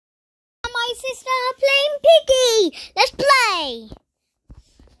my sister playing piggy. Let's play.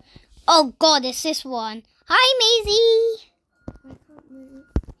 Oh God, it's this one. Hi, Maisie. I can't move.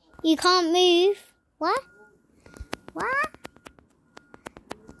 You can't move. What? What?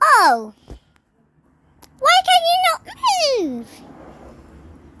 Oh. Why can you not move?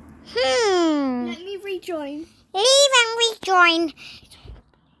 Let me rejoin. Leave and rejoin.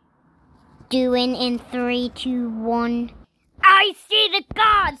 Doing in 3, 2, 1. I see the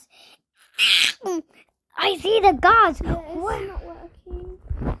guards. I see the guards. Yeah, it's not working.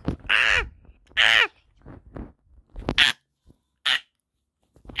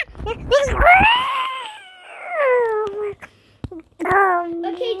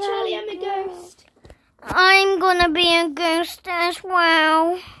 Okay, Charlie, I'm a ghost. I'm gonna be a ghost as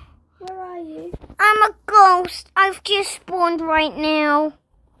well. Where are you? I'm a ghost. I've just spawned right now.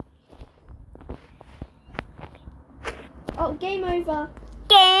 Oh, game over.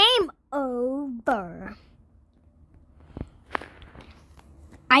 Game over.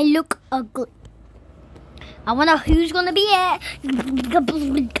 I look ugly. I wonder who's gonna be it.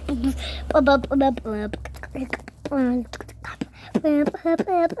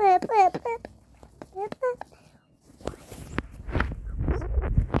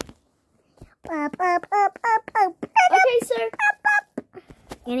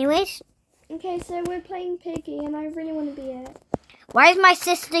 Anyways, Okay, so we're playing Piggy, and I really want to be it. why is my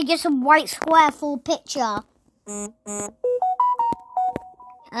sister just a white square full picture?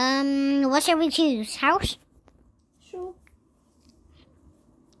 What shall we choose? House? Sure.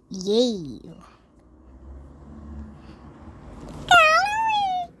 Yay.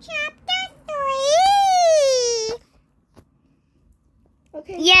 Gallery chapter 3.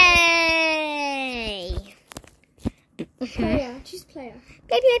 Okay. Yay. Player. Choose player.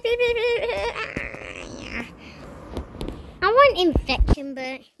 I want infection,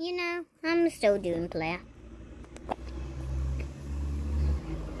 but you know, I'm still doing player.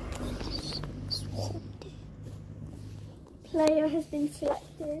 Player has been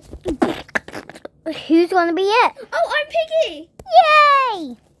selected. Who's gonna be it? Oh, I'm Piggy!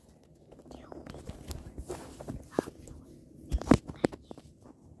 Yay!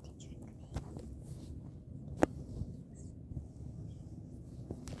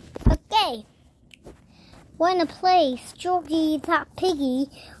 Okay. We're in a place. Georgie, that piggy.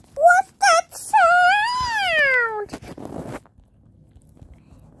 What's that sound?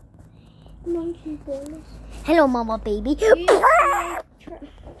 Monkey balls. Hello, mama baby.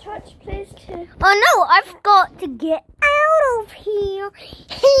 Touch, please, too. Oh no, I've got to get out of here.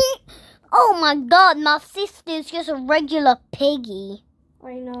 Oh my God, my sister's just a regular piggy.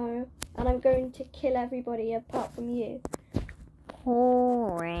 I know. And I'm going to kill everybody apart from you.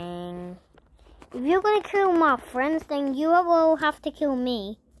 Boring. If you're gonna kill my friends, then you will have to kill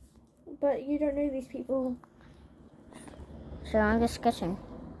me. But you don't know these people. So I'm just guessing.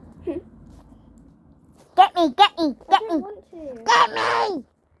 Get Get me, get me, I get don't me, want to. get me!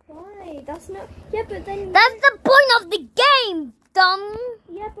 Why? That's not... Yeah, but then... That's the point of the game, dumb.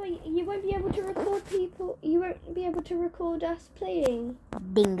 Yeah, but you won't be able to record people... You won't be able to record us playing.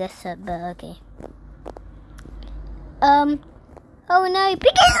 Bingus, but okay. Oh no,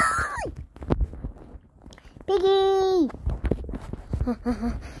 Piggy! Piggy!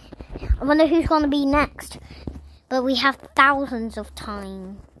 I wonder who's gonna be next. But we have thousands of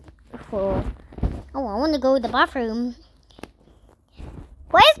time for... Oh, I want to go to the bathroom.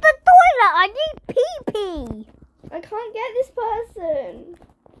 Where's the toilet? I need pee-pee. I can't get this person.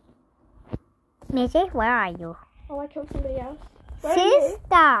 Missy, where are you? Oh, I killed somebody else. Where are you? Sister,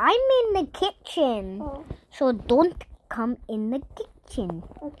 I'm in the kitchen. Oh, So don't come in the kitchen.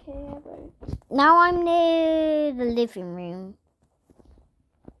 okay, I won't. Now I'm near the living room.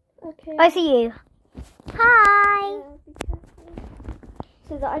 Okay. I see you. Hi. Yeah, be careful.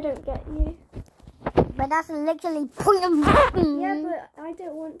 So that I don't get you. But that's literally point of... Yeah, but I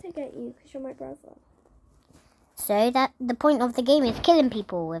don't want to get you because you're my brother. So that the point of the game is killing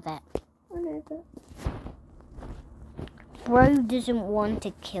people with it. I know, but... Bro doesn't want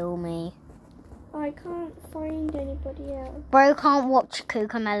to kill me. I can't find anybody else. Bro can't watch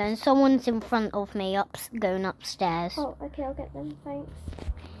Cocomelon. Someone's in front of me going upstairs. Oh, okay, I'll get them, thanks.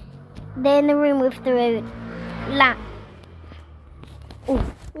 They're in the room with the lamp.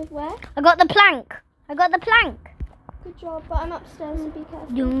 Oh, With where? I got the plank. I got the plank. Good job, but I'm upstairs, so be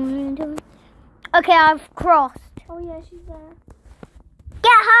careful. Okay, I've crossed. Oh yeah, she's there.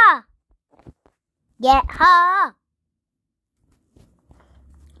 Get her! Get her!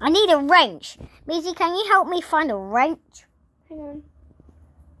 I need a wrench. Maisie, can you help me find a wrench? Hang on.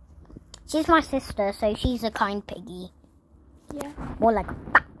 She's my sister, so she's a kind piggy. Yeah. More like a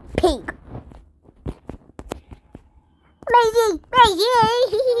fat pig. Maisie! Maisie!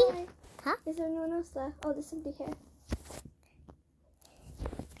 Hi. Huh? Is there anyone else there? Oh, there's somebody here.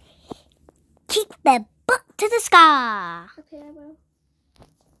 Kick the butt to the sky. Okay, I will.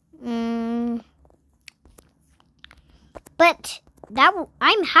 But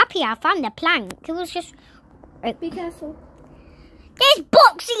I'm happy I found the plank. It was just... Be careful. There's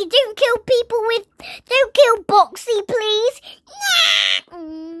Boxy! Don't kill people with... Don't kill Boxy, please!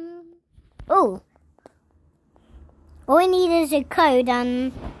 Oh. All I need is a code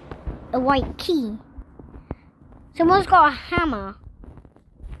and a white key. Someone's got a hammer.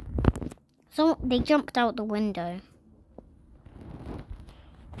 They jumped out the window.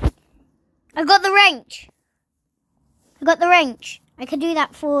 I got the wrench. I can do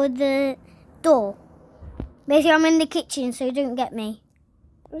that for the door. Basically, I'm in the kitchen, so don't get me.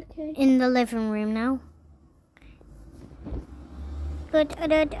 Okay. In the living room now.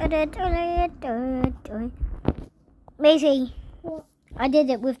 Basically, What? I did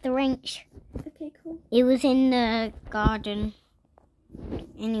it with the wrench. Okay, cool. It was in the garden.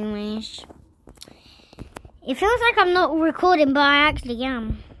 Anyways. It feels like I'm not recording, but I actually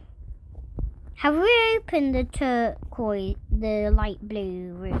am. Have we opened the turquoise, the light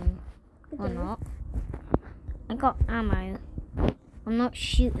blue room? Or not? I got ammo. I'm not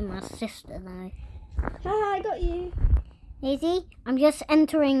shooting my sister though. Haha, I got you. Daisy, I'm just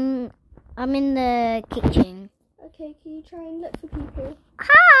entering. I'm in the kitchen. Okay, can you try and look for people?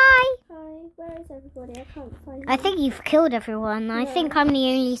 Hi! Hi, where is everybody? I can't find I them. think you've killed everyone. I Yeah. think I'm the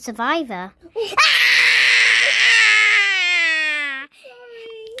only survivor. Sorry.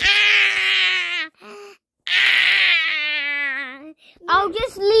 I'll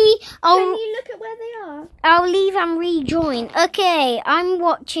just leave. Can you look at where they are? I'll leave and rejoin. Okay, I'm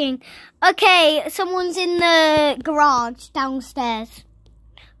watching. Okay, someone's in the garage downstairs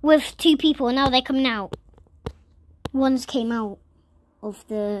with 2 people. Now they're coming out. One's came out of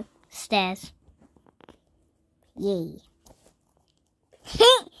the stairs. Yay.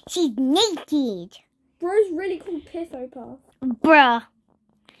 She's naked. Bro's really called Piffopath. Bruh.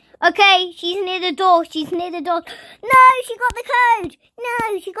 Okay, she's near the door. No, she got the code.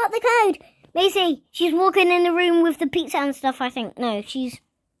 No, she got the code. Macy, she's walking in the room with the pizza and stuff, I think. No,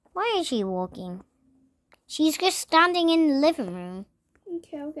 why is she walking? She's just standing in the living room.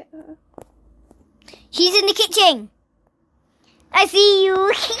 Okay, I'll get her. She's in the kitchen. I see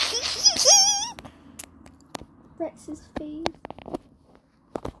you. Rex's feed.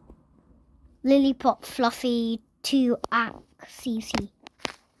 Lillipop Fluffy 2 CC.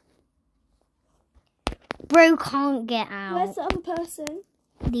 Bro can't get out. Where's the other person?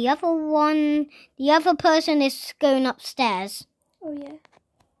 The other person is going upstairs. Oh, yeah.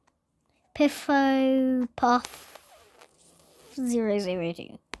 Piffo Puff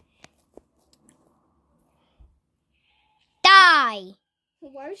 002. Die!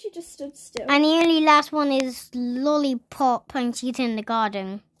 Why was she just stood still? And the only last one is Lollipop, and she's in the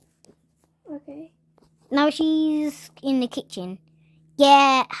garden. Okay. Now she's in the kitchen.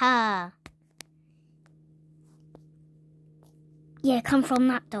 Get her. Yeah, come from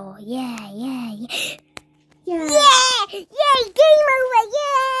that door. Yeah. Yeah. Yeah! Yay! Game over!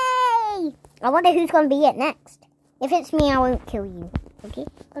 Yay! I wonder who's going to be it next. If it's me, I won't kill you. Okay?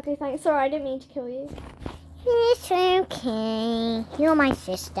 Okay, thanks. Sorry, I didn't mean to kill you. It's okay. You're my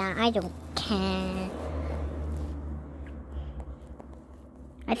sister. I don't care.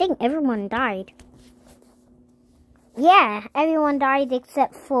 I think everyone died. Yeah, everyone died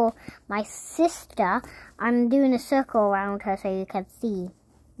except for my sister. I'm doing a circle around her so you can see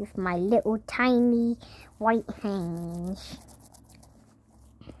with my little tiny white hands.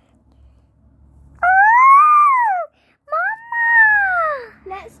 Oh,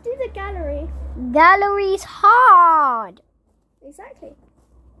 Mama! Let's do the gallery. Gallery's hard. Exactly.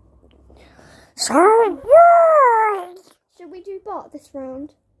 So good. Should we do bot this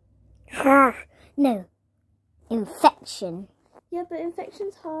round? No. Infection. Yeah, but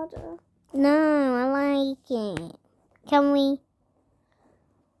infection's harder. No, I like it. Can we?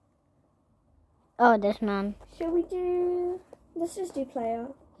 Oh, this man. Should we do... Let's just do player.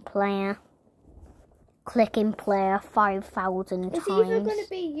 Player. Clicking player 5,000 times. It's either going to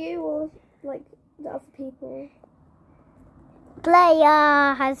be you or, like, the other people.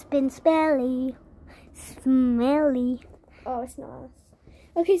 Player has been smelly. Smelly. Oh, it's not us.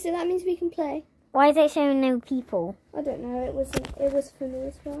 Okay, so that means we can play. Why is it showing no people? I don't know. It was for me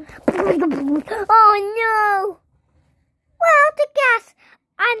as well. Oh no! We're out of gas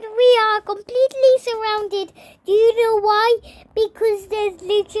and we are completely surrounded. Do you know why? Because there's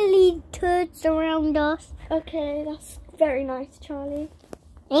literally turds around us. Okay, that's very nice, Charlie.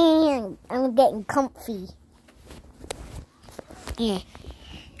 And I'm getting comfy. Yeah.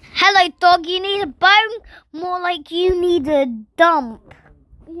 Hello, dog. You need a bone? More like you need a dump.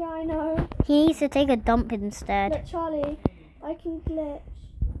 Yeah, I know. He needs to take a dump instead. Look, Charlie, I can glitch.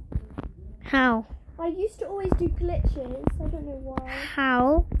 How? I used to always do glitches. I don't know why.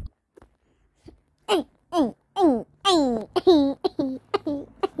 How? Yeah,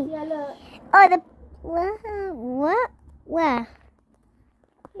 look. Oh, the what? Where?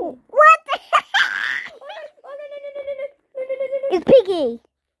 What? Oh, no. It's Piggy.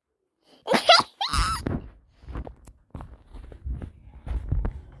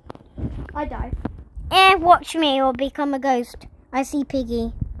 I died. Watch me or become a ghost. I see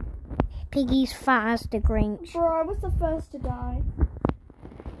Piggy. Piggy's fat as the Grinch. Bro, I was the first to die.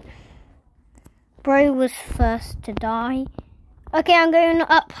 Bro was first to die. Okay, I'm going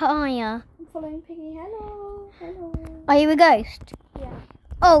up higher. I'm following Piggy. Hello. Are you a ghost? Yeah.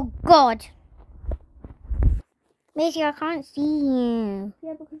 Oh, God. Maisie, I can't see you.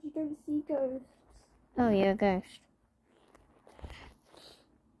 Yeah, because you don't see ghosts. Oh, you're a ghost.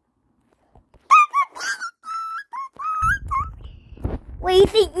 What do you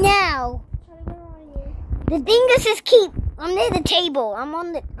think now? Charlie, where are you? The dingus is keep. I'm near the table. I'm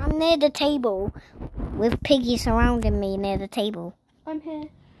near the table, with Piggy surrounding me near the table. I'm here.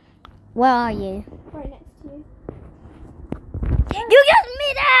 Where are you? Right next to you. You just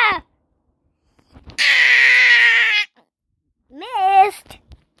missed! Missed.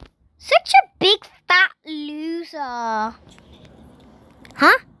 Such a big fat loser.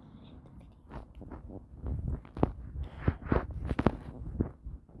 Huh?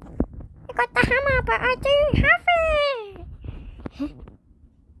 I got the hammer, but I don't have it.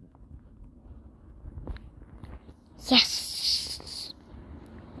 Yes.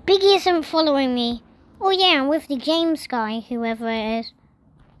 Biggie isn't following me. Oh yeah, I'm with the James guy, whoever it is.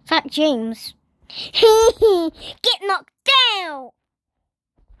 Fat James. Get knocked out.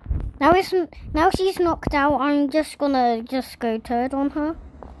 Now she's knocked out. I'm just gonna go turd on her.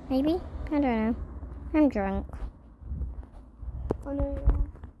 Maybe? I don't know. I'm drunk. I know you are.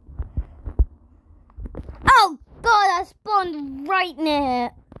 Oh God, I spawned right near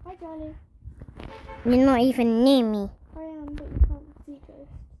it. Hi, Charlie. You're not even near me. I am, but you can't see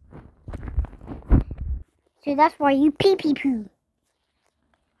ghosts. So that's why you pee-pee-poo.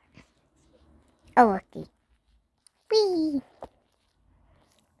 Oh, okay. Wee.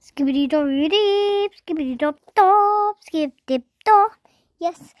 Skibbity-doo-dee, skibbity-dop-dop, skip-dip-dop.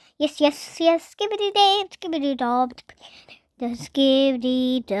 Yes, skibbity-dee, skibbity-dop. The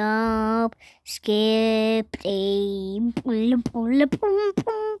skibbity-dop,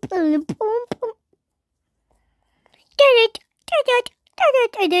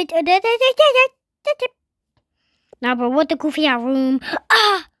 Now, but what the goofy room?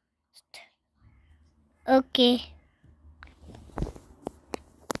 Ah! Okay.